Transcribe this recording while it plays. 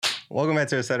Welcome back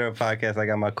to the Setup Podcast. I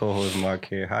got my co-host Mark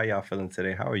here. How y'all feeling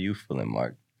today? How are you feeling,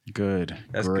 Mark? Good.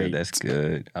 That's Great. good. That's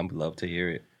good. I'd love to hear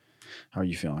it. How are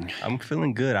you feeling? I'm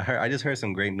feeling good. I just heard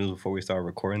some great news before we start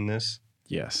recording this.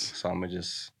 Yes. So I'm gonna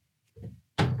just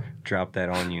drop that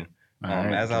on you.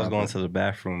 Right, as I was going it. to the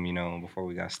bathroom, before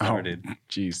we got started.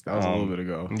 Jeez, that was a little bit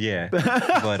ago. Yeah.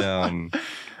 But I'm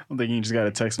thinking you just got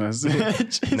a text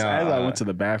message. No, as I went to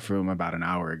the bathroom about an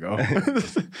hour ago.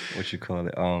 what you call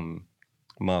it?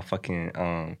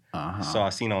 Motherfucking So I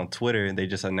seen on Twitter they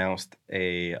just announced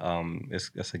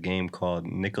it's a game called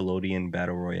Nickelodeon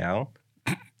Battle Royale.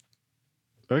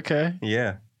 Okay.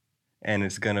 Yeah. And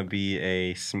it's gonna be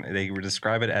they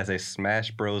describe it as a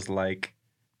Smash Bros like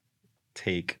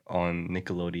take on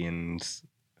Nickelodeon's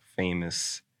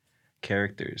famous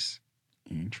characters.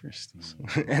 Interesting.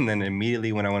 And then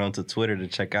immediately when I went onto Twitter to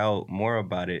check out more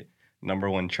about it,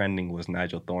 number one trending was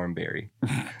Nigel Thornberry.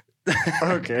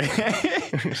 Okay.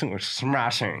 We're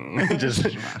smashing. Just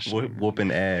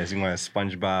whooping ass. You want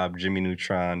SpongeBob, Jimmy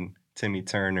Neutron, Timmy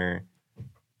Turner.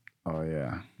 Oh,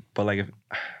 yeah. But like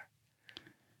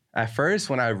at first,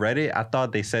 when I read it, I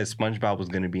thought they said SpongeBob was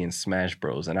going to be in Smash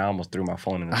Bros. And I almost threw my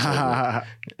phone in the toilet.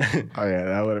 Oh, yeah,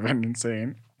 that would have been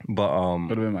insane. But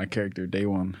would have been my character day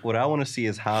one. What I want to see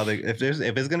is how if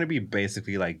it's going to be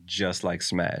basically like just like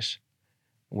Smash,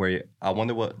 where I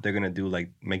wonder what they're going to do, like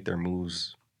make their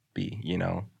moves be,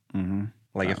 Mm-hmm.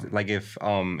 Like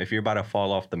if you're about to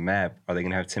fall off the map, are they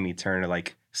going to have Timmy Turner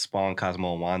like spawn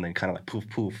Cosmo and Wanda and kind of like poof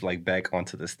poof like back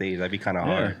onto the stage? That'd be kind of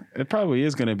hard. It probably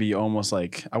is going to be almost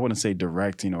like, I wouldn't say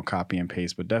direct, copy and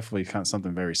paste, but definitely kind of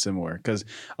something very similar. Because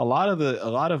a lot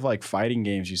of like fighting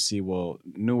games you see, well,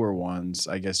 newer ones,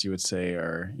 I guess you would say,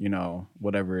 or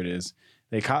whatever it is,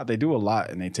 they do a lot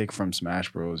and they take from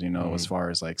Smash Bros. As far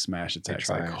as like smash attacks,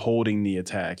 like holding the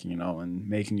attack, and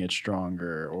making it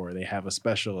stronger, or they have a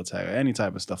special attack, any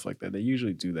type of stuff like that. They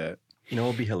usually do that. It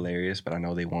would be hilarious, but I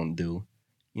know they won't do.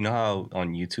 You know how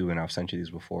on YouTube, and I've sent you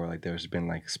these before, like there's been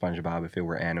like SpongeBob if it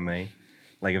were anime.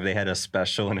 Like if they had a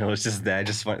special and it was just that,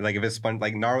 just fun, like if it's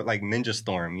like Naruto, like Ninja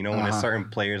Storm, when there's certain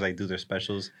players like do their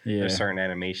specials, there's certain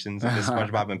animations. If it's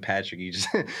SpongeBob and Patrick, you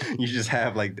just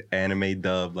have like the anime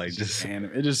dub, like just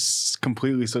it just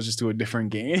completely switches to a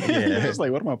different game. Yeah. It's just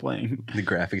like, what am I playing? The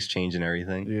graphics change and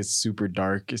everything. It's super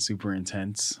dark. It's super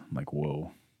intense. I'm like,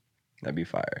 whoa, that'd be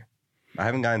fire. I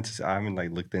haven't like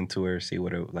looked into it or see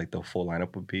what like the full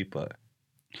lineup would be, but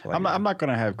like, I'm not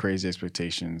gonna have crazy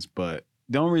expectations, but.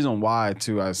 The only reason why,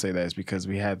 too, I would say that is because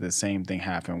we had the same thing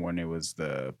happen when it was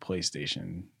the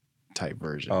PlayStation type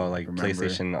version. Oh, like remember?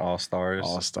 PlayStation All-Stars?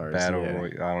 All-Stars, Battle yeah.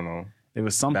 Royale, I don't know. It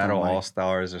was something Battle like,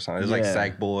 All-Stars or something. It was like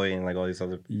Sackboy and like all these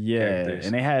other characters.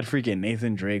 And they had freaking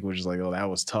Nathan Drake, which is like, oh, that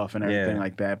was tough and everything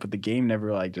like that. But the game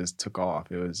never like just took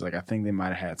off. It was like, I think they might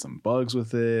have had some bugs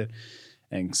with it.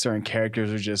 And certain characters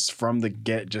are just from the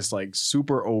get just like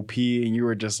super OP. And you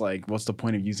were just like, what's the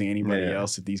point of using anybody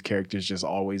else if these characters just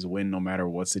always win no matter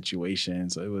what situation?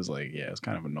 So it was like, it's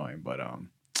kind of annoying. But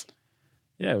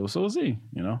so we'll see,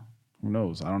 Who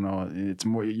knows? I don't know. It's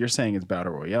more, you're saying it's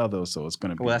Battle Royale though, so it's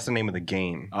going to be. Well, that's the name of the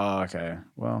game. Oh, okay.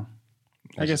 Well,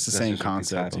 I guess the same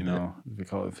concept,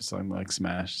 if it's something like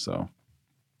Smash. So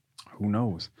who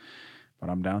knows? But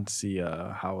I'm down to see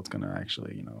how it's going to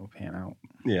actually, pan out.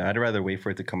 Yeah, I'd rather wait for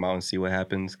it to come out and see what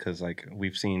happens because, like,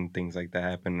 we've seen things like that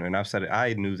happen. And I've said it.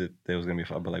 I knew that there was going to be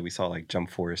fun, but, like, we saw, like, Jump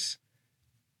Force.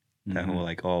 That whole,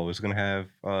 like, it's going to have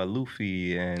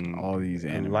Luffy and all these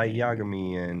anime. Light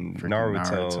Yagami and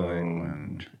Naruto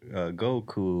and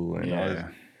Goku and all this.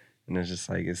 And it's just,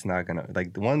 like, it's not going to...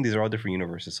 Like, these are all different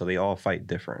universes, so they all fight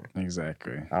different.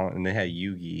 Exactly. And they had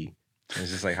Yugi.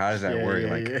 It's just, like, how does that work?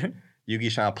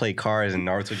 Yugi's trying to play cards and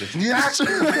Naruto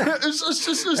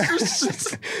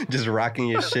just rocking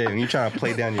your shit and you trying to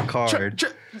play down your card.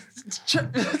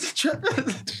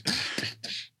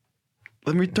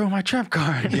 Let me throw my trap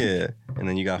card. Yeah. And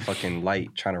then you got fucking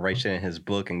Light trying to write shit in his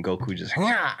book and Goku just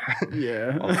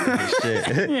yeah. all this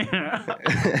shit. Yeah.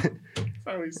 That's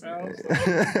how he sounds.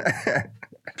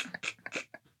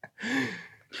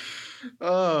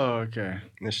 Oh, okay.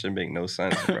 This shit make no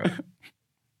sense, bro.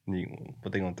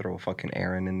 But they gonna throw a fucking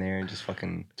Aaron in there and just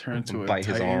fucking turn to bite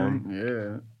his arm?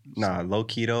 Yeah. Nah, low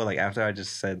key though. Like after I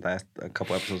just said a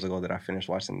couple episodes ago that I finished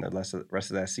watching the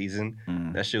rest of that season,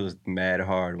 that shit was mad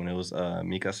hard when it was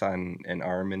Mikasa and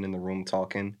Armin in the room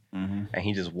talking, and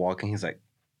he just walking. He's like,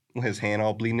 with his hand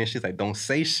all bleeding and she's like, don't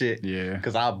say shit,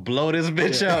 because I'll blow this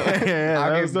bitch up.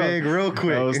 I'll get big real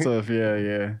quick. That was tough.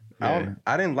 Yeah.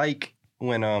 I didn't like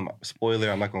when spoiler.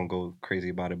 I'm not gonna go crazy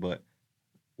about it, but.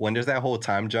 When there's that whole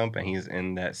time jump and he's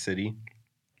in that city,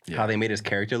 how they made his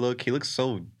character look, he looks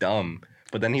so dumb.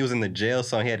 But then he was in the jail,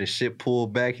 so he had his shit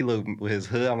pulled back. He looked with his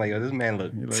hood. I'm like, oh, this man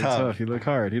looked tough. He looked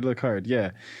hard.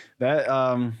 Yeah, that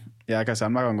yeah. Like I said,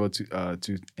 I'm not gonna go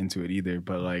too into it either.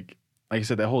 But like you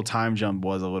said, that whole time jump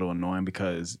was a little annoying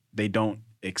because they don't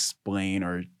explain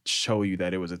or show you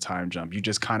that it was a time jump. You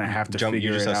just kind of have to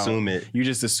figure it out. You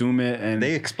just assume it, and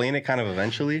they explain it kind of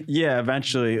eventually. Yeah,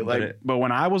 eventually. But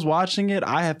when I was watching it,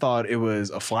 I had thought it was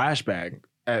a flashback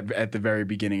at the very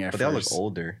beginning. But they all look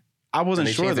older. I wasn't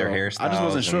sure though. I just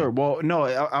wasn't sure. Well, no,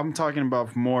 I'm talking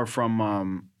about more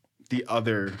from the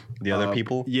other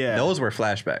people. Yeah, those were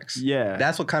flashbacks. Yeah,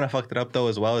 that's what kind of fucked it up though,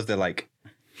 as well as that like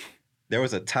there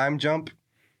was a time jump.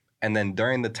 And then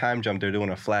during the time jump, they're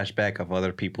doing a flashback of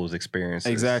other people's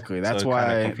experiences. Exactly. That's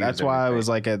why I was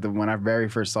like, when I very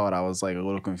first saw it, I was like a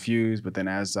little confused. But then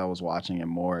as I was watching it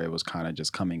more, it was kind of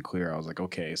just coming clear. I was like,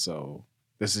 okay, so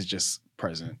this is just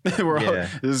present. This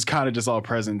is kind of just all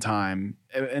present time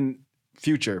and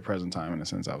future present time in a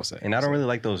sense, I would say. And I don't really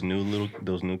like those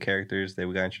new characters that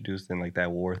we got introduced in like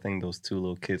that war thing. Those two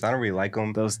little kids, I don't really like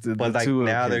them. But like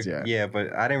now kids,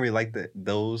 but I didn't really like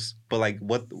those. But like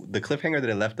what the cliffhanger that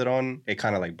it left it on, it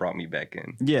kind of like brought me back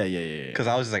in. Yeah. Because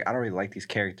I was just like, I don't really like these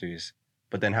characters.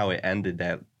 But then how it ended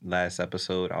that last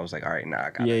episode, I was like, all right,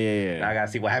 I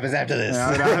gotta see what happens after this.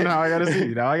 I gotta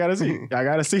see. I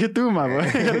gotta see it through, my boy.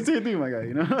 I gotta see it through, my guy.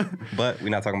 You know. But we're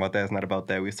not talking about that. It's not about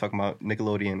that. We was talking about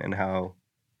Nickelodeon and how.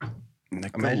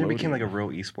 Imagine it became like a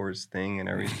real esports thing and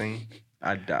everything.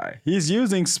 I'd die. He's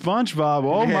using SpongeBob.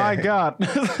 Oh my god.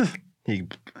 He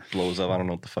blows up. I don't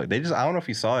know what the fuck. I don't know if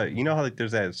you saw it. You know how like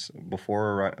there's that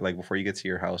before you get to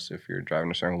your house, if you're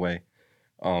driving a certain way.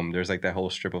 There's like that whole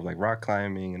strip of like rock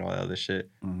climbing and all that other shit.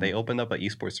 Mm-hmm. They opened up an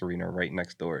esports arena right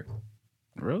next door.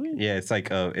 Really? Yeah, it's like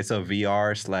it's a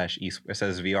VR / it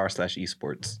says VR /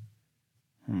 esports.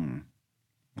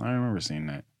 I remember seeing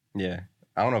that. Yeah,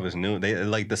 I don't know if it's new. They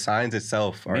like the signs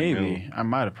itself are new. I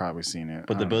might have probably seen it.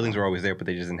 But the buildings were always there, but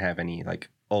they just didn't have any like,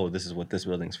 oh, this is what this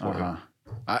building's for. Uh-huh.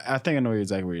 I think I know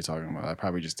exactly what you're talking about. I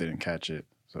probably just didn't catch it.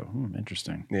 So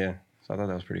interesting. Yeah, so I thought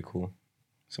that was pretty cool.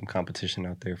 Some competition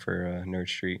out there for Nerd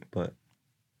Street, but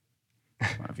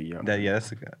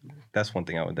that's one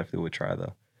thing I definitely would try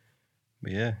though.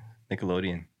 But yeah,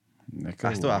 Nickelodeon.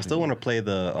 I still want to play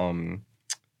the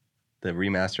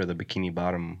remaster of the Bikini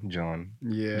Bottom John.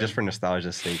 Yeah. Just for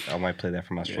nostalgia's sake, I might play that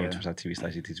for my stream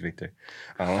twitch.tv/ETVictor.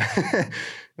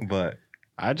 But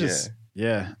I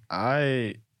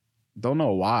don't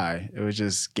know why. It was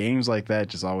just games like that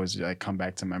just always like come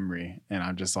back to memory, and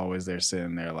I'm just always there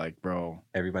sitting there like, bro,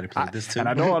 everybody played this too. And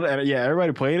I don't.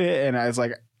 Everybody played it, and it's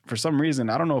like for some reason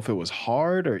I don't know if it was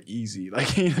hard or easy,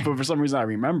 like, but for some reason I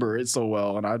remember it so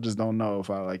well, and I just don't know if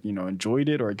I enjoyed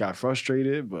it or it got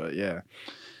frustrated. But yeah,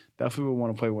 definitely would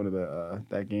want to play one of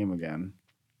that game again.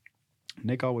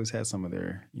 Nick always has some of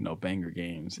their, banger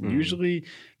games. Mm-hmm. Usually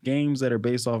games that are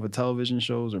based off of television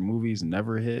shows or movies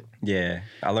never hit. Yeah.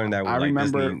 I learned that with I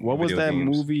remember, Disney what was that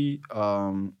games. movie?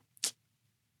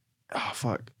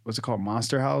 What's it called?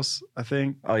 Monster House, I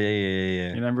think. Oh, yeah.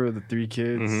 You remember with the 3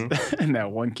 kids? Mm-hmm. And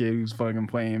that one kid who's fucking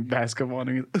playing basketball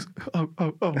and he's oh.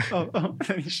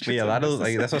 Yeah, a lot of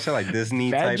that's what I said, like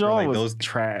Disney that type or like those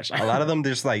trash. A lot of them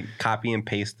just like copy and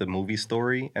paste the movie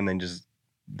story and then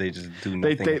they just do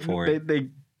nothing for it.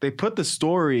 They put the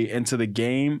story into the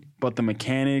game, but the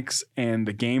mechanics and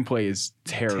the gameplay is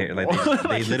terrible.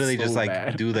 They literally just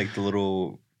bad. Do like the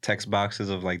little text boxes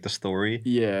of like the story.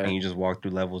 Yeah. And you just walk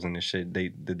through levels and the shit. The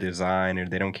design, or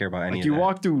they don't care about any of that. You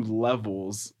walk through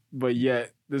levels, but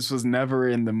yet this was never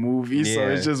in the movie. Yeah. So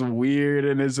it's just weird.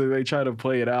 And they try to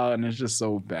play it out and it's just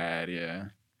so bad. Yeah.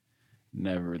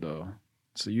 Never though.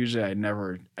 So usually I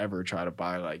never ever try to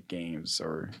buy like games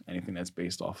or anything that's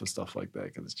based off of stuff like that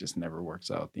because it just never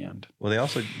works out at the end. Well,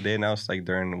 they announced like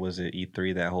during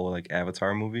E3 that whole like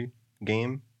Avatar movie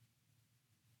game.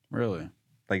 Really?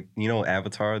 Like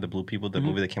Avatar, the Blue People, the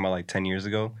movie that came out like 10 years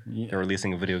ago. Yeah. They're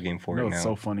releasing a video game for it now. What's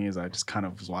so funny is I just kind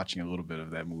of was watching a little bit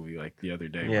of that movie like the other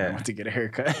day when I went to get a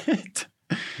haircut.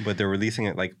 But they're releasing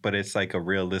it but it's like a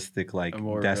realistic like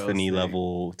Destiny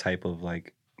level type of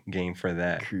like game for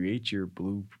that. Create your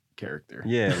blue character.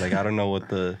 Yeah, like I don't know what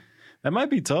that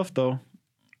might be tough though.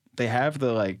 They have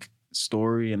the like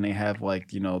story and they have like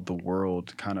the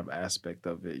world kind of aspect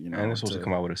of it. And they're supposed to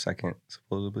come out with a second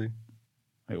supposedly.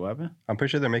 Wait, what happened? I'm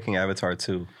pretty sure they're making Avatar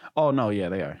 2. Oh no, yeah,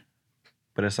 they are.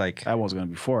 But it's like that one's gonna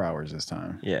be 4 hours this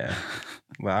time. Yeah,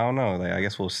 but I don't know. Like I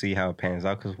guess we'll see how it pans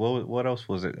out. Because what else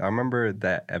was it? I remember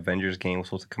that Avengers game was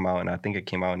supposed to come out, and I think it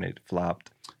came out and it flopped.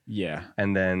 Yeah.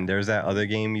 And then there's that other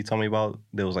game you told me about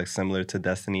that was like similar to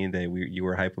Destiny that you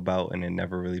were hype about, and it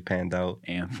never really panned out.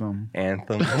 Anthem.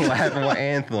 What happened with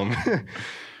Anthem?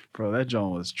 Bro, that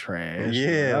joint was trash.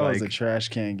 Yeah, that was a trash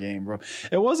can game, bro.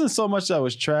 It wasn't so much that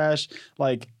was trash.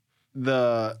 Like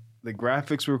the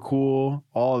graphics were cool,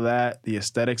 all of that. The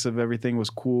aesthetics of everything was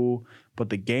cool, but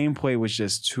the gameplay was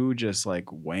just too like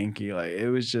wanky. Like it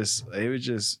was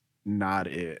just not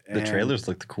it. The trailers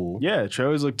looked cool. Yeah, the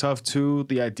trailers looked tough too.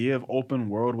 The idea of open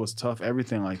world was tough.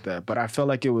 Everything like that. But I felt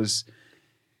like it was.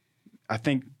 I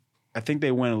think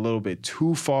they went a little bit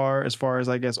too far as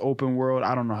I guess open world.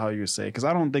 I don't know how you say, because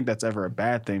I don't think that's ever a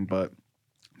bad thing, but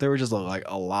there was just like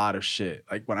a lot of shit.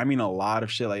 Like when I mean a lot of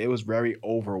shit, like it was very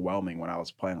overwhelming when I was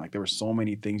playing. Like there were so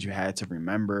many things you had to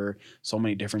remember, so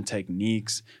many different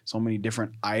techniques, so many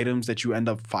different items that you end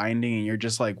up finding, and you're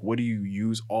just like, what do you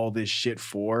use all this shit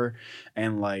for?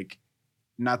 And like,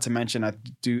 not to mention, I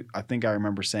think I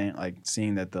remember seeing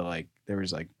that there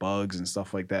was like bugs and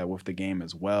stuff like that with the game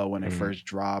as well when it first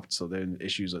dropped. So there were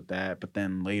issues with that. But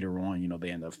then later on,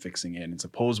 they end up fixing it, and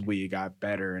supposedly it got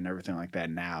better and everything like that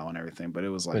now and everything. But it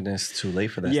was like, but it's too late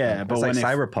for that. Yeah, stuff. but it's when like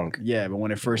Cyberpunk. Yeah, but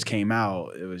when it first came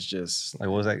out, it was just like,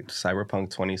 what was that?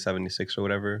 Cyberpunk 2076 or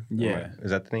whatever. Yeah,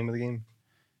 is that the name of the game?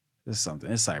 It's something.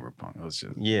 It's Cyberpunk. It was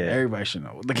just everybody should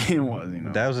know what the game was.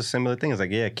 That was a similar thing. It's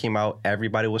like it came out,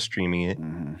 everybody was streaming it,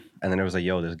 and then it was like,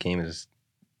 yo, this game is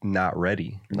not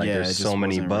ready. Like there's so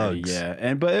many bugs. Ready.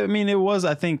 Yeah, but I mean, it was,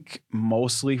 I think,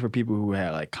 mostly for people who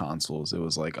had like consoles. It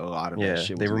was like a lot of that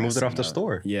shit. They removed it off the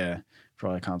store. Yeah. For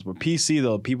like consoles. But PC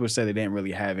though, people said they didn't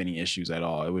really have any issues at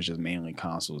all. It was just mainly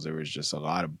consoles. There was just a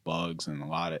lot of bugs and a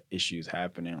lot of issues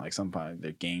happening. Like sometimes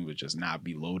their game would just not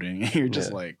be loading. You're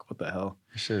just like, what the hell?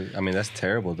 Shit. I mean, that's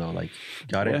terrible though. Like,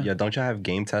 don't y'all have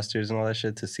game testers and all that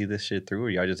shit to see this shit through, or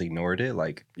y'all just ignored it?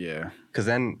 Like, because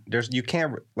then you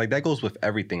can't, like, that goes with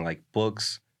everything, like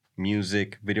books,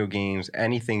 music, video games,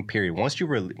 anything, period. Once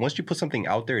you put something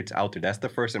out there, it's out there. That's the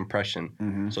first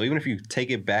impression. So even if you take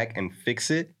it back and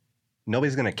fix it,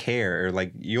 nobody's gonna care. Or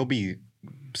like, you'll be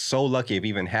so lucky if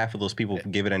even half of those people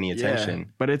give it any attention. Yeah.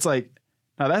 But it's like,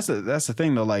 now that's the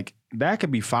thing though. Like that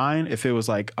could be fine if it was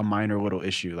like a minor little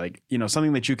issue, like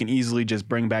something that you can easily just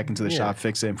bring back into the shop,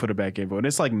 fix it, and put it back in. But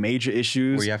it's like major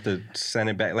issues where you have to send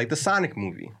it back, like the Sonic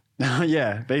movie.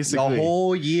 Yeah, basically. The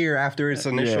whole year after its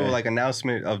initial like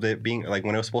announcement of it being like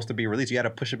when it was supposed to be released, you had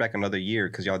to push it back another year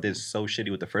because y'all did so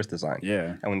shitty with the first design.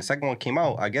 Yeah. And when the second one came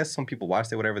out, I guess some people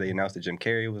watched it, whatever. They announced that Jim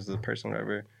Carrey was the person,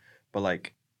 whatever. But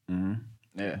like, then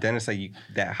it's like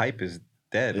that hype is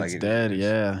dead. It's dead,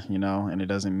 and it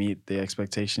doesn't meet the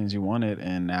expectations you wanted,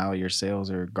 and now your sales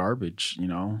are garbage,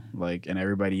 like, and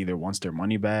everybody either wants their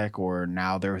money back or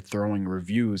now they're throwing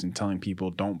reviews and telling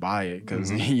people don't buy it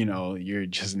because you're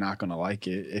just not gonna like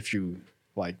it if you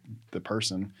like the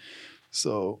person.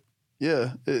 So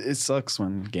yeah, it sucks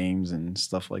when games and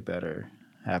stuff like that are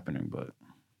happening, but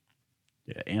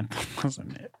yeah, Anthem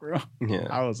wasn't it, bro. Yeah,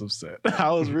 I was upset.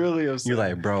 I was really upset. You're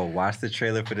like, bro, watch the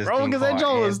trailer for this. Bro, because that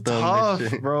joke was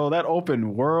tough, bro. That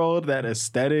open world, that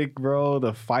aesthetic, bro.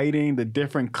 The fighting, the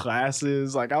different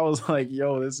classes. Like, I was like,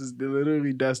 yo, this is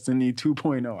literally Destiny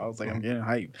 2.0. I was like, I'm getting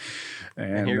hyped.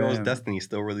 And here goes Destiny,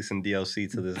 still releasing DLC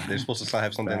to this. They're supposed to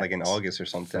have something like in August or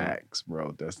something. Facts,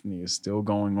 bro. Destiny is still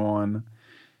going on.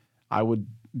 I would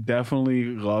definitely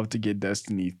love to get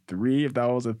Destiny 3 if that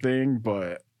was a thing,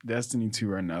 but Destiny 2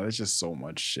 right now, there's just so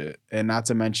much shit. And not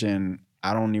to mention,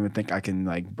 I don't even think I can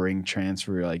like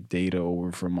transfer like data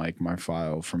over from like my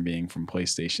file from being from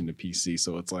PlayStation to PC.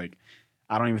 So it's like,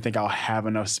 I don't even think I'll have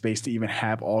enough space to even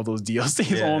have all those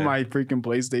DLCs on my freaking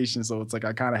PlayStation. So it's like,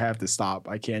 I kind of have to stop.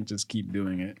 I can't just keep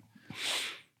doing it.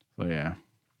 So yeah.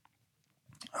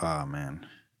 Oh man.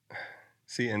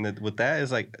 See, and with that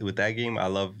is like, with that game, I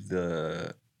like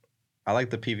the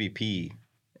PvP.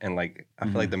 And like, I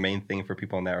feel like the main thing for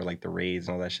people on that are like the raids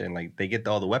and all that shit. And like, they get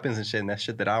all the weapons and shit, and that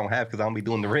shit that I don't have because I don't be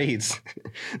doing the raids.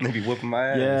 And they be whooping my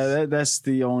ass. Yeah, that's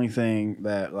the only thing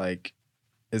that like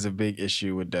is a big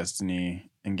issue with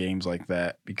Destiny and games like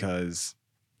that, because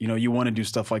you want to do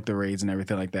stuff like the raids and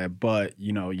everything like that, but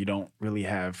you don't really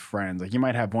have friends. Like, you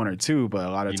might have one or two, but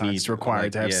a lot of times it's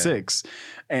required to have 6.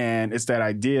 And it's that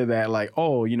idea that like,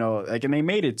 like, and they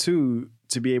made it too,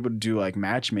 to be able to do like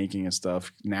matchmaking and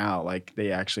stuff now. Like,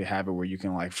 they actually have it where you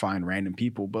can like find random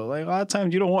people, but like a lot of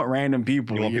times you don't want random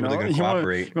people. You want people that can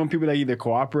cooperate. You want people that either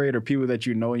cooperate or people that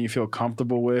and you feel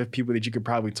comfortable with, people that you could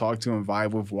probably talk to and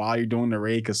vibe with while you're doing the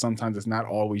raid, because sometimes it's not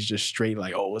always just straight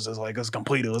like, oh, let's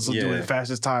complete it, let's do it the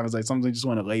fastest time. It's like sometimes you just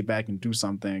want to lay back and do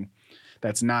something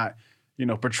that's not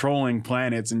patrolling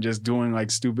planets and just doing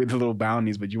like stupid little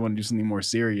bounties, but you want to do something more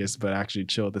serious but actually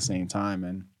chill at the same time.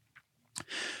 And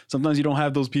sometimes you don't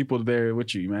have those people there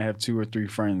with you. You might have 2 or 3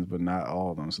 friends, but not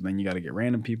all of them. So then you got to get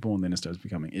random people, and then it starts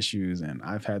becoming issues. And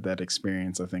I've had that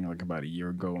experience, I think, like about a year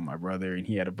ago with my brother, and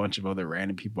he had a bunch of other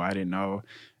random people I didn't know.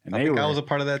 And I was a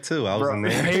part of that too. I was in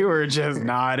there. They were just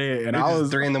not it. And I was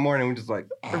 3 a.m. We just like,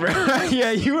 yeah,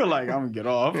 you were like, I'm gonna get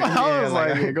off. I was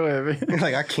like, yeah, go ahead, man.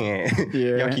 Like, I can't.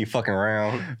 Yeah. Y'all keep fucking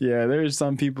around. Yeah, there's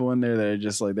some people in there that are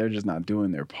just like, they're just not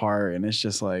doing their part. And it's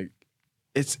just like,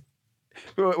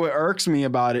 what irks me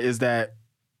about it is that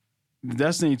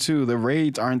Destiny 2, the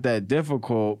raids aren't that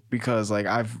difficult because like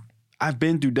I've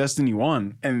been through Destiny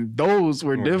 1 and those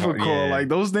were difficult. Yeah. Like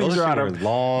those things are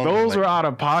were out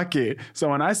of pocket. So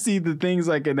when I see the things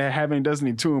like in that having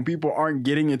Destiny 2 and people aren't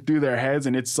getting it through their heads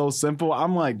and it's so simple,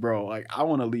 I'm like, bro, like I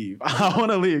want to leave. I want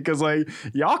to leave because like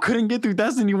y'all couldn't get through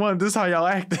Destiny 1. This is how y'all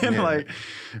acting. Yeah. Like,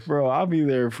 bro, I'll be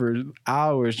there for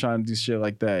hours trying to do shit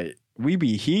like that. We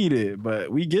be heated,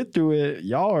 but we get through it.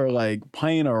 Y'all are like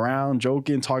playing around,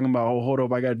 joking, talking about, oh, hold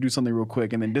up, I got to do something real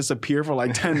quick, and then disappear for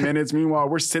like 10 minutes. Meanwhile,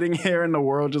 we're sitting here in the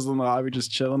world, just in the lobby,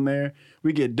 just chilling there.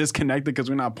 We get disconnected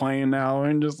because we're not playing now,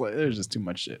 and just like, there's just too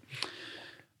much shit.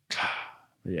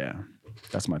 Yeah,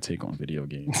 that's my take on video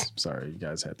games. Sorry, you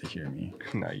guys had to hear me.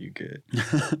 No, you good.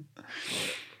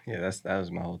 Yeah, that was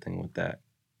my whole thing with that.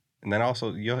 And then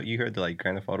also, you heard that like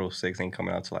Grand Theft Auto 6 ain't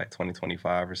coming out till like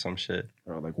 2025 or some shit.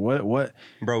 Bro, like what?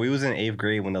 Bro, we was in 8th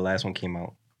grade when the last one came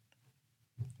out.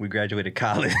 We graduated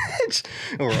college.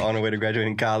 Or we're on our way to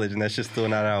graduating college, and that shit's still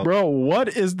not out. Bro,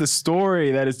 what is the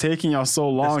story that is taking y'all so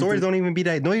long? The stories don't even be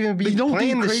that. Don't even be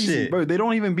playing this shit. Bro, they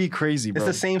don't even be crazy, bro. It's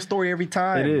the same story every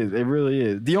time. It is. It really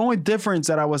is. The only difference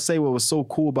that I would say what was so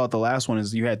cool about the last one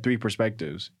is you had 3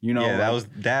 perspectives. You know, yeah,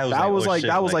 that was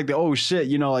like the oh shit.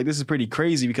 You know, like this is pretty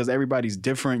crazy because everybody's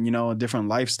different. You know, different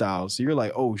lifestyles. So you're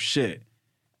like, oh shit.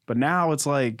 But now it's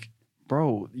like,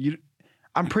 bro,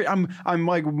 I'm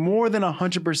like more than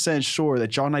 100% sure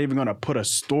that y'all not even gonna put a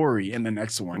story in the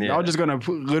next one. Yeah. Y'all just gonna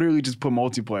literally just put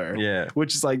multiplayer. Yeah,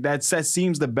 which is like that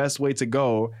seems the best way to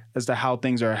go as to how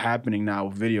things are happening now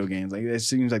with video games. Like it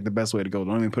seems like the best way to go.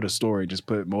 Don't even put a story, just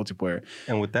put multiplayer.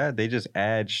 And with that, they just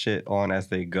add shit on as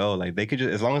they go. Like they could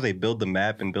just, as long as they build the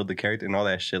map and build the character and all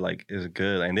that shit, like is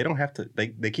good. And they don't have to.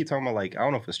 They keep talking about like, I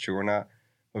don't know if it's true or not.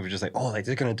 Or we're just like, oh, like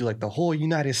they're gonna do like the whole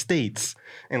United States,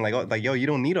 and like yo, you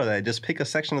don't need all that. Just pick a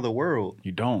section of the world.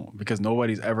 You don't, because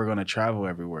nobody's ever gonna travel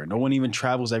everywhere. No one even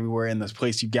travels everywhere in this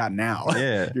place you got now.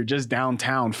 Yeah, you're just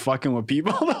downtown fucking with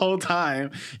people the whole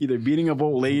time, either beating up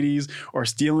old ladies or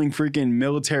stealing freaking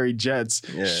military jets,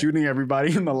 shooting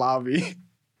everybody in the lobby.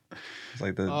 It's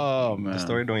like the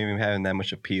story don't even have that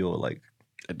much appeal. Like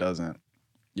it doesn't.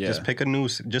 Yeah, just pick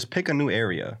a new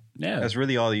area. Yeah, that's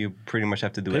really all you pretty much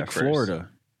have to do. Pick Florida.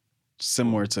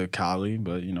 Similar to Cali,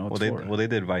 but you know, they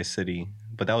did Vice City,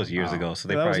 but that was years ago. So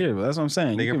they probably that's what I'm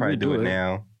saying. They could probably do it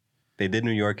now. They did New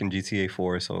York and GTA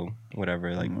 4, so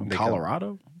whatever. Like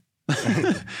Colorado,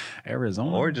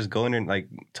 Arizona, or just go in like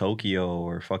Tokyo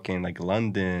or fucking like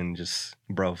London. Just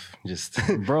bruv.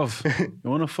 You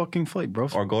want a fucking flight, bro?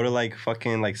 Or go to like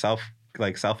fucking like South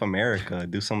America.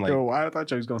 Do some like. Yo, I thought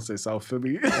you was gonna say South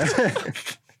Philly.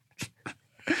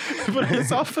 But it's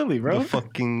South Philly, bro. The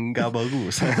fucking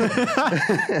gabagoose.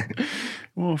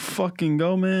 Well, fucking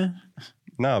go, man.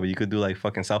 No, but you could do like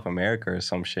fucking South America or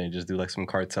some shit. Just do like some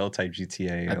cartel type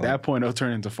GTA. At that point, it'll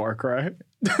turn into Far Cry.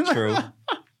 True.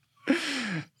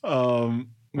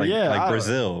 Like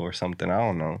Brazil or something. I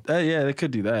don't know. Yeah, they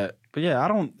could do that. But yeah, I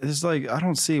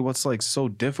don't see what's like so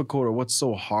difficult or what's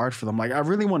so hard for them. Like I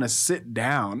really want to sit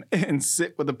down and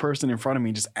sit with the person in front of me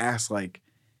and just ask like,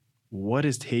 what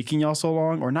is taking y'all so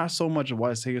long? Or not so much of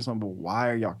why it's taking so long, but why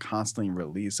are y'all constantly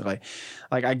releasing? Like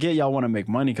I get y'all want to make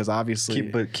money because obviously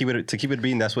keep it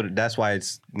being. That's why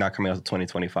it's not coming out to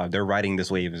 2025. They're riding this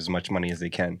wave as much money as they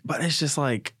can. But it's just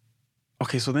like,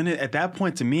 okay, so then at that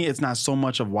point to me, it's not so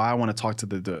much of why I want to talk to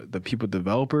the people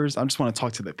developers. I just want to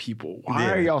talk to the people.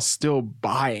 Why are y'all still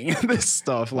buying this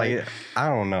stuff? Like I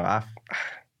don't know.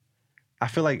 I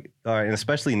feel like, and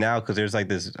especially now because there's like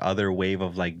this other wave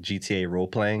of like GTA role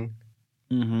playing.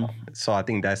 Mm-hmm. So I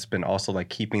think that's been also like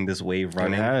keeping this wave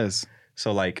running. It has.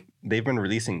 So like they've been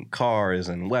releasing cars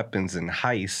and weapons and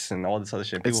heists and all this other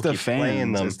shit. People keep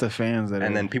playing them. It's the fans that.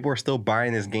 And then people are still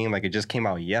buying this game like it just came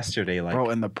out yesterday. Like, bro,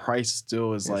 and the price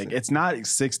still is like it's not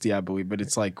 60, I believe, but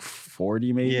it's like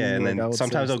 40 maybe. Yeah, and then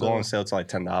sometimes they'll go on sale to like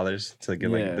 $10 to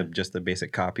get like just the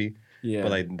basic copy. Yeah,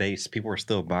 but like people are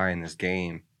still buying this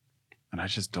game. And I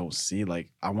just don't see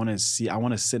I want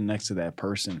to sit next to that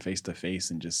person face to face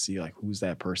and just see like who's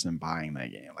that person buying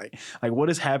that game. Like what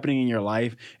is happening in your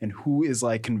life and who is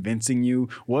like convincing you?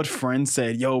 What friend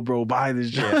said, yo, bro, buy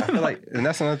this shit? Yeah, I feel like, and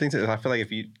that's another thing too. I feel like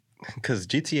because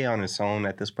GTA on its own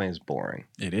at this point is boring.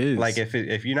 It is. Like if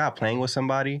you're not playing with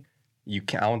somebody, I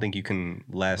don't think you can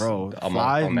last Bro, a month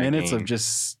 5 on that minutes game. of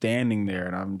just standing there,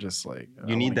 and I'm just like,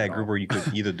 You need that group where you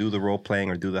could either do the role playing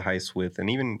or do the heist with, and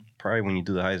even probably when you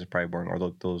do the heist, it's probably boring.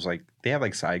 Or those like they have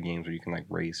like side games where you can like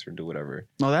race or do whatever.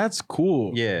 No, that's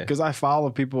cool. Yeah, because I follow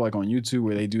people like on YouTube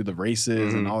where they do the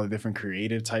races and all the different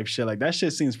creative type shit. Like that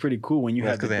shit seems pretty cool when you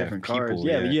have the different cars. People,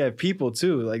 yeah, but you have people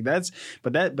too. Like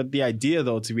but the idea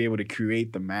though to be able to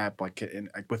create the map like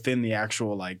within the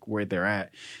actual like where they're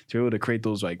at, to be able to create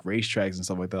those like racetracks and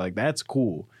stuff like that. Like that's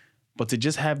cool. But to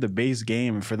just have the base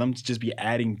game and for them to just be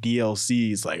adding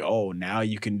DLCs, like, oh, now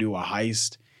you can do a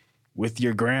heist with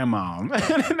your grandma. And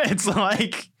it's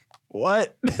like,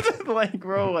 what? Like,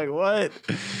 bro, like, what?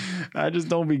 I just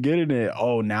don't be getting it.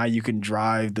 Oh, now you can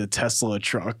drive the Tesla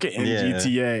truck in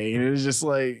GTA. And it's just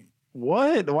like,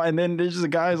 what? Why? And then there's just a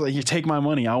guy's like, you take my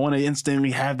money. I want to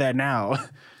instantly have that now.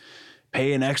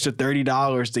 Pay an extra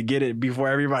 $30 to get it before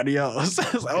everybody else.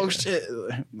 It's like, oh, shit.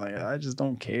 Like, I just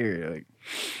don't care. Like,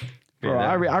 bro,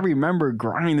 I remember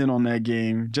grinding on that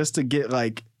game just to get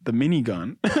like the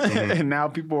minigun. And now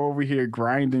people are over here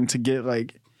grinding to get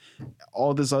like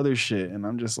all this other shit. And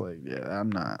I'm just like, yeah,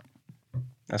 I'm not.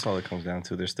 That's all it comes down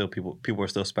to. There's still people are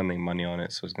still spending money on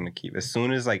it. So it's going to keep, as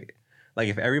soon as like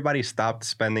if everybody stopped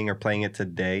spending or playing it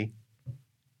today,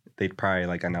 they'd probably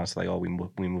like announce like, oh, we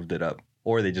moved it up.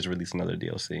 Or they just release another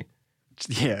DLC.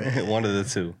 Yeah. One of the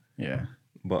two. Yeah.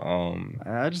 But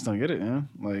I just don't get it, man.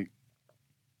 Like,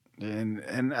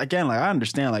 and again, like I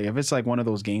understand, like if it's like one of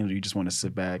those games where you just want to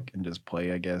sit back and just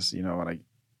play, I guess, you know, like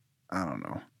I don't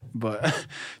know. But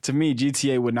to me,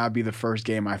 GTA would not be the first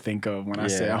game I think of when I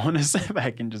say I want to sit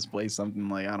back and just play something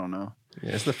like, I don't know.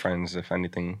 Yeah, it's the friends, if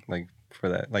anything, like for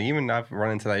that. Like even I've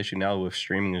run into that issue now with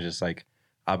streaming. Is just like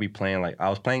I'll be playing, like I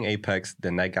was playing Apex,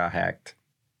 then that got hacked.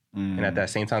 And at that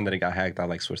same time that it got hacked, I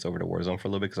like switched over to Warzone for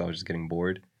a little bit because I was just getting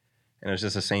bored. And it was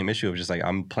just the same issue of just like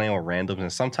I'm playing with randoms, and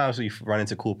sometimes you run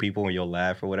into cool people and you'll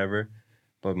laugh or whatever.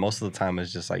 But most of the time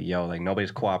it's just like, yo, like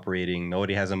nobody's cooperating,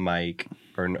 nobody has a mic,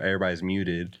 or everybody's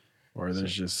muted. Or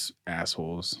there's just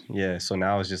assholes. Yeah, so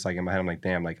now it's just like in my head, I'm like,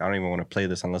 damn, like I don't even want to play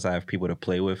this unless I have people to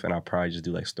play with, and I'll probably just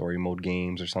do like story mode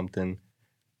games or something.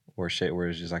 Or shit where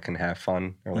it's just I can have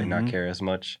fun or like not care as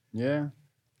much. Yeah.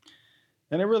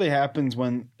 And it really happens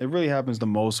the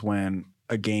most when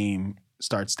a game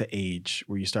starts to age,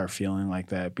 where you start feeling like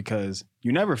that, because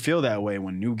you never feel that way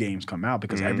when new games come out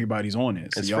because everybody's on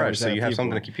it. So it's fresh, so you have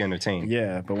something to keep you entertained.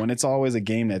 Yeah, but when it's always a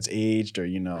game that's aged or,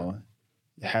 you know,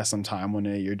 it has some time on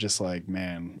it, you're just like,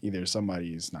 man, either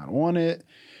somebody's not on it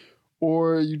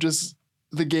or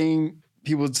the game,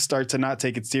 people start to not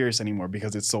take it serious anymore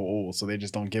because it's so old. So they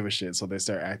just don't give a shit. So they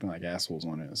start acting like assholes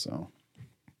on it. So,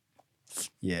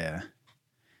 yeah.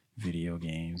 Video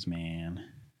games, man.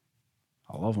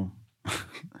 I love them.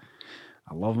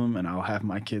 I love them, and I'll have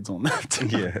my kids on that too.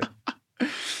 Yeah.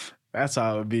 That's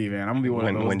how it would be, man. I'm gonna be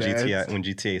one of those dads. When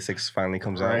GTA 6 finally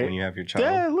comes out, when you have your child.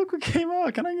 Dad, look what came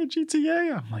out. Can I get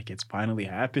GTA? I'm like, it's finally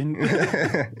happened.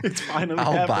 It's finally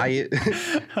I'll buy it.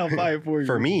 I'll buy it for you.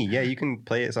 For me, yeah, you can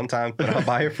play it sometimes, but I'll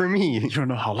buy it for me. You don't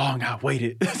know how long I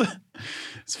waited.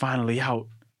 It's finally out.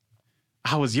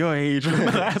 I was your age when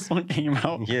the last one came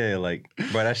out. Yeah, like,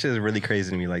 bro, that shit is really crazy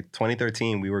to me. Like,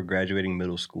 2013, we were graduating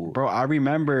middle school. Bro, I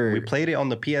remember. We played it on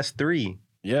the PS3.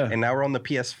 Yeah. And now we're on the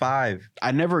PS5.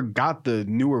 I never got the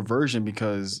newer version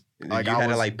because like you had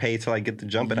to like pay to like get the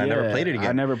jump, and I never played it again.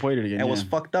 I never played it again. And what's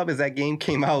fucked up is that game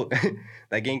came out.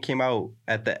 That game came out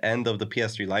at the end of the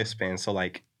PS3 lifespan. So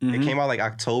like it came out like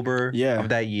October of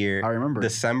that year. I remember.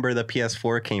 December the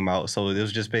PS4 came out. So it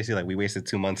was just basically like we wasted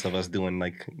 2 months of us doing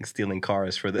like stealing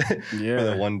cars for the for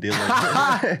the one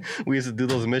dealer. We used to do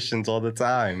those missions all the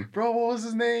time. Bro, what was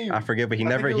his name? I forget, but he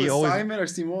always Simon or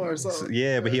Simon or something.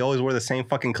 Yeah, but he always wore the same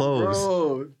fucking clothes.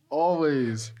 Bro,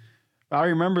 always. I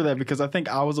remember that because I think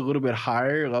I was a little bit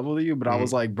higher level than you, but I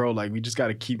was like, bro, like we just got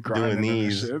to keep grinding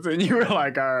these. And you were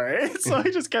like, all right. So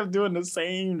he just kept doing the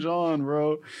same John,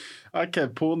 bro. I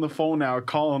kept pulling the phone out,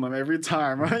 calling him every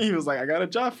time. He was like, I got a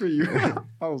job for you.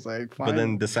 I was like, fine. But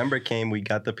then December came, we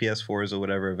got the PS4s or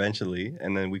whatever eventually,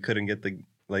 and then we couldn't get the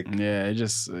like. Yeah,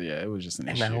 it was just an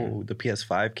issue. And now the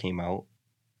PS5 came out,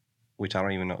 which I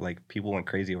don't even know. Like people went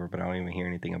crazy over, but I don't even hear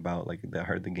anything about. Like that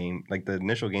heard the game, like the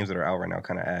initial games that are out right now,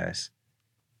 kind of ass.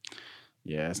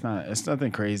 Yeah, it's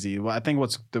nothing crazy. Well, I think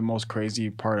what's the most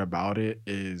crazy part about it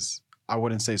is I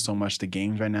wouldn't say so much the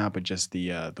games right now, but just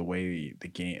the way the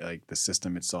game, like the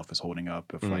system itself is holding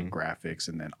up with like graphics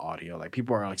and then audio. Like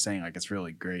people are like saying like it's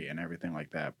really great and everything like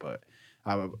that, but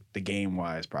the game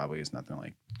wise probably is nothing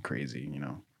like crazy, you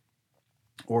know.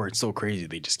 Or it's so crazy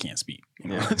they just can't speak.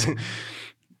 You know?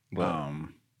 But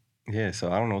yeah,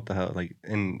 so I don't know what the hell. Like,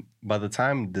 and by the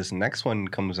time this next one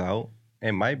comes out,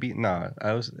 it might be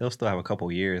it'll still have a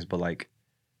couple years, but like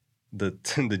the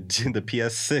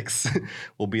PS6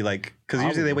 will be like, because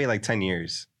usually they wait like 10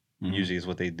 years. Mm-hmm. Usually is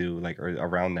what they do, like, or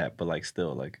around that. But like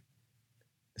still, like,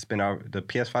 it's been out. The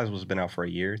PS5 was been out for a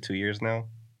year, 2 years now.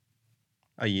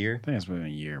 A year. I think it's been a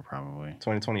year probably.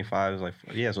 2025 is like,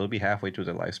 yeah, so it'll be halfway through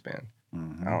their lifespan.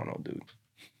 Mm-hmm. I don't know, dude.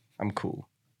 I'm cool.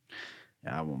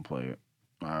 Yeah, I won't play it.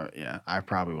 Yeah, I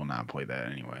probably will not play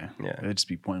that anyway. Yeah, it'd just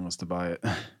be pointless to buy it.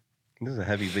 This is a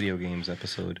heavy video games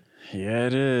episode. Yeah,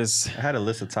 it is. I had a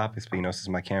list of topics, but since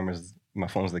my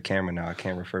phone's the camera now, I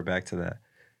can't refer back to that.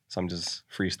 So I'm just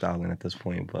freestyling at this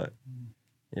point. But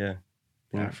yeah.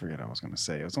 I forget what I was gonna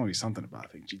say. It was gonna be something about, I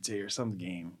think, GTA or some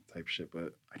game type shit,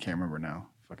 but I can't remember now.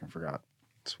 Fucking forgot.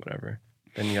 It's whatever.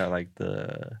 Then you got like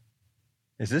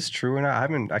is this true or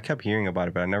not? I kept hearing about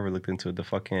it, but I never looked into it. The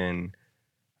fucking,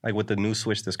 like, with the new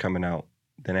Switch that's coming out,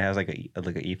 then it has like an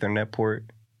Ethernet port.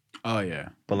 Oh yeah.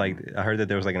 But like, I heard that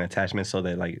there was like an attachment so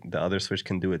that like the other Switch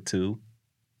can do it too.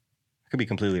 I could be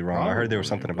completely wrong. I heard there was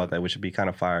something about that, which would be kind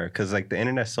of fire, because like the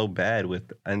internet's so bad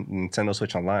with Nintendo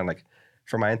Switch Online. Like,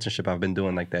 for my internship, I've been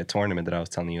doing like that tournament that I was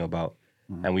telling you about,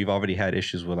 and we've already had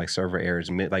issues with like server errors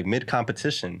mid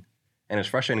competition, and it's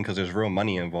frustrating because there's real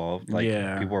money involved. Like,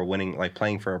 people are winning, like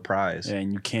playing for a prize. Yeah,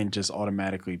 and you can't just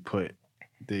automatically put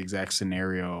the exact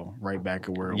scenario right back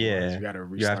at where it was. You got to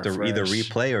restart. You have to fresh. Either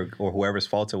replay or whoever's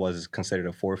fault it was is considered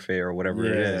a forfeit or whatever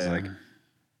it is. Like,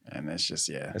 and it's just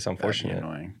it's unfortunate.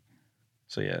 Annoying.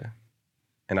 So yeah,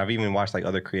 and I've even watched like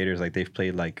other creators, like they've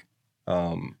played like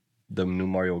the new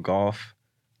Mario Golf,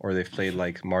 or they've played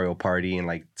like Mario Party, and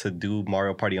like to do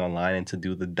Mario Party online and to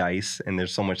do the dice, and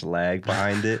there's so much lag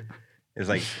behind it. It's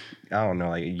like, I don't know,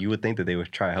 like you would think that they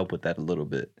would try to help with that a little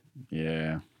bit.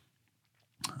 Yeah,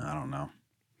 I don't know.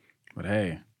 But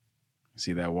hey,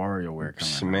 see that WarioWare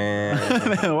coming. Man,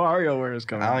 that WarioWare is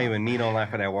coming. I don't even need online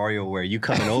for that WarioWare. You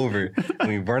coming over?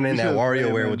 We burning that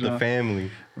WarioWare with the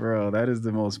family, bro. That is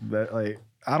the most like.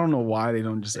 I don't know why they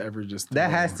don't just ever just.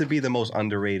 That has to be the most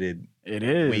underrated. It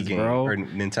is, Wii game, bro, or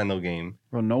Nintendo game.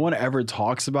 Bro, no one ever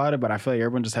talks about it, but I feel like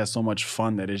everyone just has so much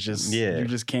fun that it's just you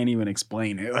just can't even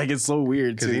explain it. Like, it's so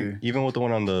weird too. Even with the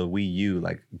one on the Wii U,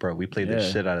 like, bro, we played the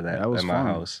shit out of that at my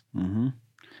house. Mm-hmm.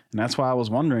 And that's why I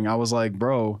was wondering. I was like,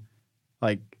 bro,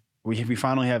 like, we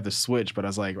finally have the Switch, but I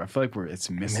was like, I feel like it's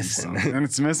missing something. And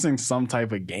it's missing some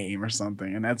type of game or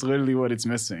something. And that's literally what it's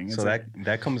missing. It's so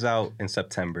that comes out in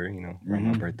September, around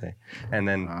my birthday. And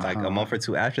then like a month or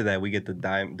two after that, we get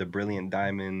the Brilliant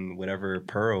Diamond, whatever,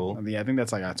 Pearl. Yeah, I think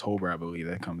that's like October, I believe.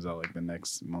 That comes out like the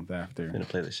next month after. I'm gonna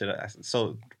play the shit out.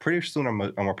 So pretty soon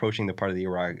I'm approaching the part of the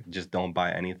year where I just don't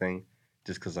buy anything,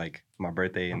 just because like my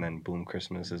birthday and then boom,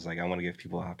 Christmas is like, I want to give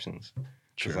people options.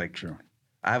 True.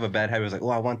 I have a bad habit. It's like, oh,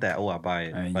 I want that. Oh, I buy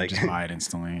it. And like, you just buy it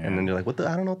instantly. Yeah. And then they're like,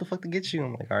 I don't know what the fuck to get you.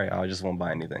 I'm like, all right, I just won't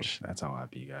buy anything. That's how I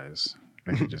be, guys.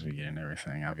 I could just be getting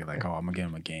everything. I'll be like, oh, I'm going to get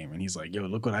him a game. And he's like, yo,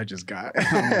 look what I just got.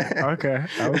 I'm like, okay,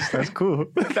 that's cool.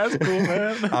 That's cool,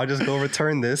 man. I'll just go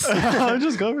return this. I'll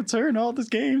just go return all these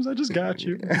games. I just got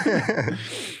you.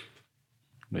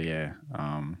 But yeah.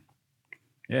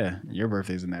 Yeah, your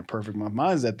birthday's in that perfect month.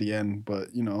 Mine's at the end, but,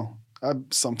 I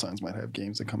sometimes might have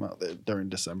games that come out during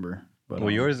December. But, well,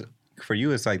 yours, for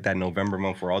you, it's like that November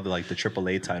month where all the like the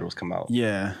AAA titles come out.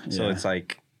 Yeah. So it's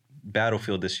like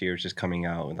Battlefield this year is just coming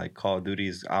out, and like Call of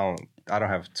Duty's. I don't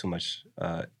have too much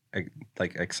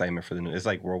like excitement for the new. It's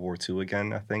like World War II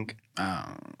again, I think.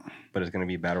 But it's gonna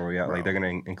be Battle Royale. Bro, like they're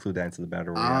gonna include that into the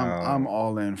Battle Royale. I'm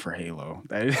all in for Halo.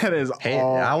 That is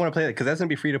all. I want to play it because that's gonna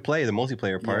be free to play. The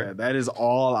multiplayer part. Yeah, that is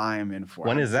all I am in for.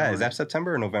 When is that? Is that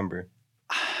September or November?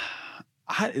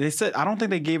 They said, I don't think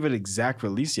they gave an exact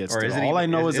release yet. Or is it all I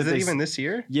know is it even this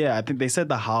year? Yeah, I think they said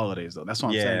the holidays though. That's what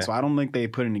I'm saying. So I don't think they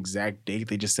put an exact date.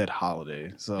 They just said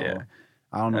holiday. So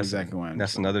I don't know exactly when.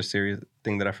 That's another serious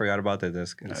thing that I forgot about.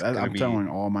 I'm throwing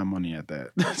all my money at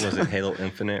that. Was it Halo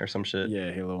Infinite or some shit?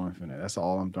 Yeah, Halo Infinite. That's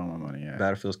all I'm throwing my money at.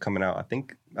 Battlefield's coming out. I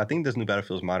think this new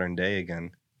Battlefield's modern day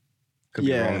again. Could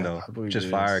be wrong though. Just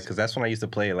fire, because that's when I used to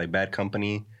play it, like Bad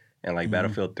Company. And like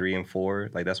Battlefield 3 and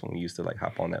 4, like that's when we used to like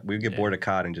hop on that. We'd get bored of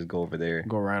COD and just go over there.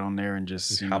 Go right on there and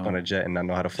just hop on a jet and not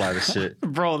know how to fly the shit.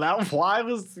 Bro,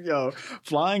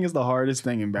 flying is the hardest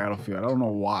thing in Battlefield. I don't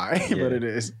know why, but it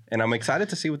is. And I'm excited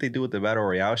to see what they do with the Battle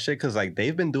Royale shit, because like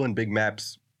they've been doing big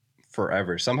maps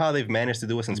forever. Somehow they've managed to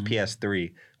do it since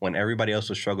PS3 when everybody else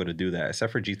would struggle to do that,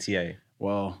 except for GTA.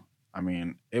 Well, I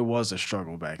mean, it was a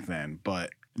struggle back then,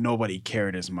 but nobody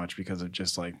cared as much because of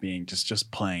just like being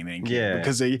just playing. They didn't care.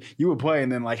 Because you would play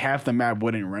and then like half the map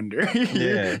wouldn't render.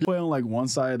 You play on like one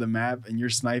side of the map and you're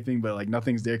sniping, but like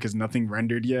nothing's there because nothing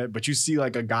rendered yet. But you see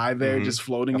like a guy there just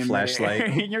floating in flashlight,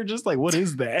 and you're just like, what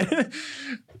is that?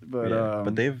 But I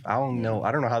don't know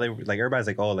how they like. Everybody's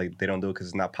like, oh, like they don't do it because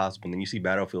it's not possible. And then you see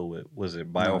Battlefield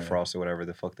with Biofrost or whatever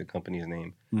the fuck the company's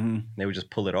name. They would just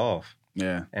pull it off.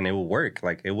 Yeah. And it would work.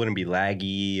 Like, it wouldn't be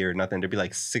laggy or nothing. There'd be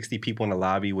like 60 people in the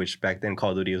lobby, which back then Call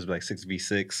of Duty was like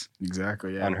 6v6.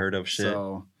 Exactly, yeah. Unheard of shit.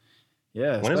 So,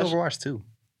 yeah. When is Overwatch 2?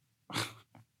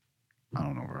 I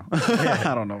don't know, bro.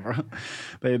 I don't know, bro.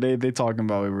 They talking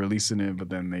about releasing it, but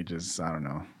then they just, I don't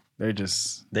know.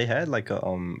 They had like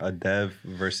a dev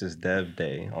versus dev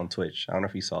day on Twitch. I don't know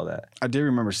if you saw that. I did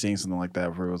remember seeing something like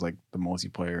that where it was like the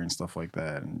multiplayer and stuff like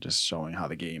that and just showing how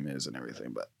the game is and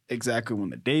everything. But exactly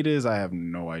when the date is, I have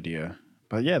no idea.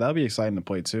 But yeah, that'll be exciting to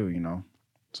play too, you know.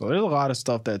 So there's a lot of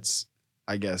stuff that's,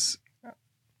 I guess,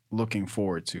 looking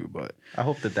forward to. But I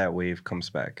hope that wave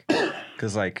comes back.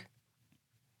 Because like,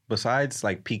 besides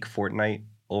like peak Fortnite,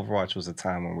 Overwatch was a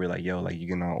time when we're like, yo, like you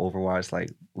get on Overwatch, like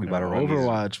we about to run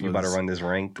Overwatch. We about to run this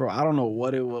rank, bro. I don't know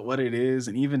what it is,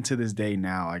 and even to this day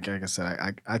now, like I said,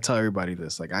 I tell everybody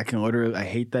this, like I can literally, I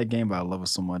hate that game, but I love it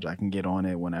so much. I can get on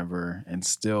it whenever and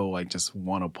still like just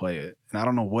want to play it. And I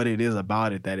don't know what it is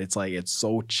about it that it's like it's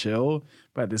so chill,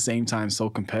 but at the same time so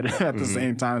competitive at the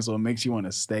same time, so it makes you want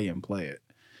to stay and play it.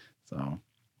 So,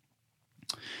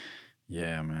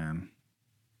 yeah, man.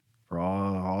 For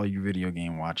all you video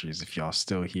game watchers, if y'all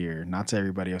still here, not to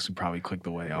everybody else who probably clicked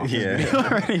the way off. Yeah,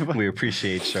 already, we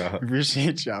appreciate y'all.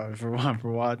 Appreciate y'all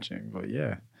for watching. But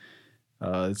yeah,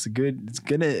 let's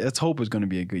hope it's gonna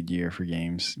be a good year for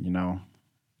games. You know,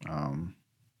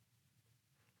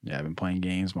 yeah, I've been playing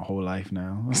games my whole life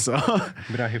now. So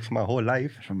been out here for my whole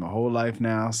life.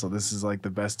 So this is like the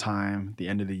best time. The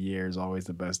end of the year is always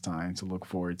the best time to look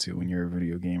forward to when you're a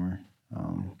video gamer.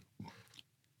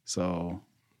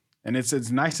 And it's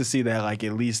nice to see that like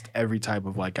at least every type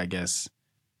of like, I guess,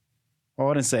 well, I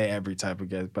wouldn't say every type of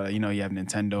guess, but you know, you have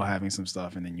Nintendo having some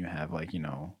stuff, and then you have like, you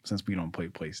know, since we don't play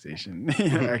PlayStation,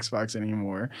 Xbox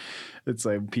anymore, it's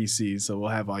like PC, so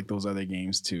we'll have like those other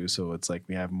games too. So it's like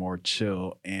we have more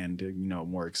chill and, you know,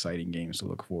 more exciting games to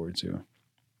look forward to.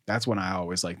 That's when I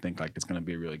always like think like it's gonna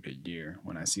be a really good year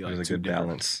when I see like there's a good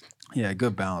balance. Yeah,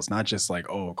 good balance, not just like,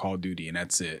 oh, Call of Duty and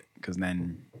that's it, because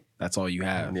then that's all you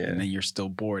have. Yeah. And then you're still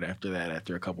bored after that,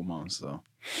 after a couple months. So,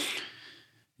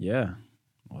 yeah,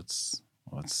 let's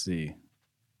see.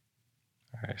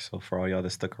 All right. So for all y'all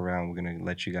that stuck around, we're going to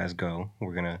let you guys go.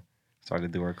 We're going to start to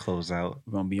do our closeout.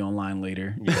 We're going to be online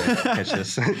later. Yeah, catch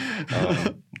us.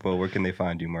 But where can they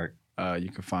find you, Mark? You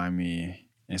can find me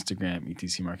Instagram,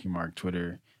 ETC Marky Mark,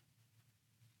 Twitter,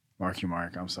 Marky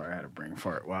Mark. I'm sorry, I had a brain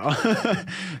fart. Wow.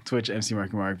 Twitch, MC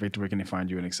Marky Mark. Victor, where can they find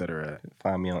you and etc.?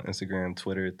 Find me on Instagram,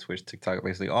 Twitter, Twitch, TikTok,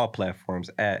 basically all platforms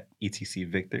at ETC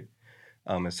Victor.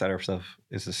 Etc. stuff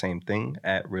is the same thing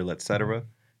at real etc.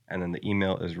 And then the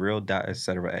email is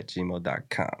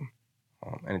real.etc@gmail.com.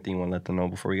 Anything you want to let them know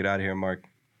before we get out of here, Mark?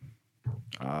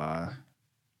 You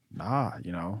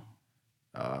know,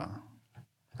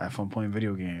 have fun playing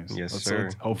video games. Yes, sir.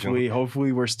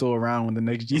 Hopefully we're still around when the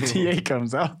next GTA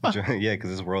comes out. Yeah, because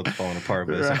this world's falling apart.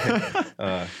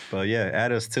 But, but yeah,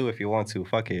 add us too if you want to.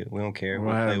 Fuck it. We don't care.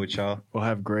 We'll play with y'all. We'll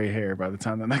have gray hair by the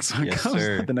time the next one comes.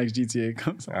 Sir. The next GTA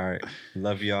comes out. All right.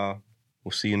 Love y'all.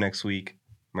 We'll see you next week.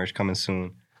 Merch coming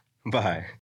soon. Bye.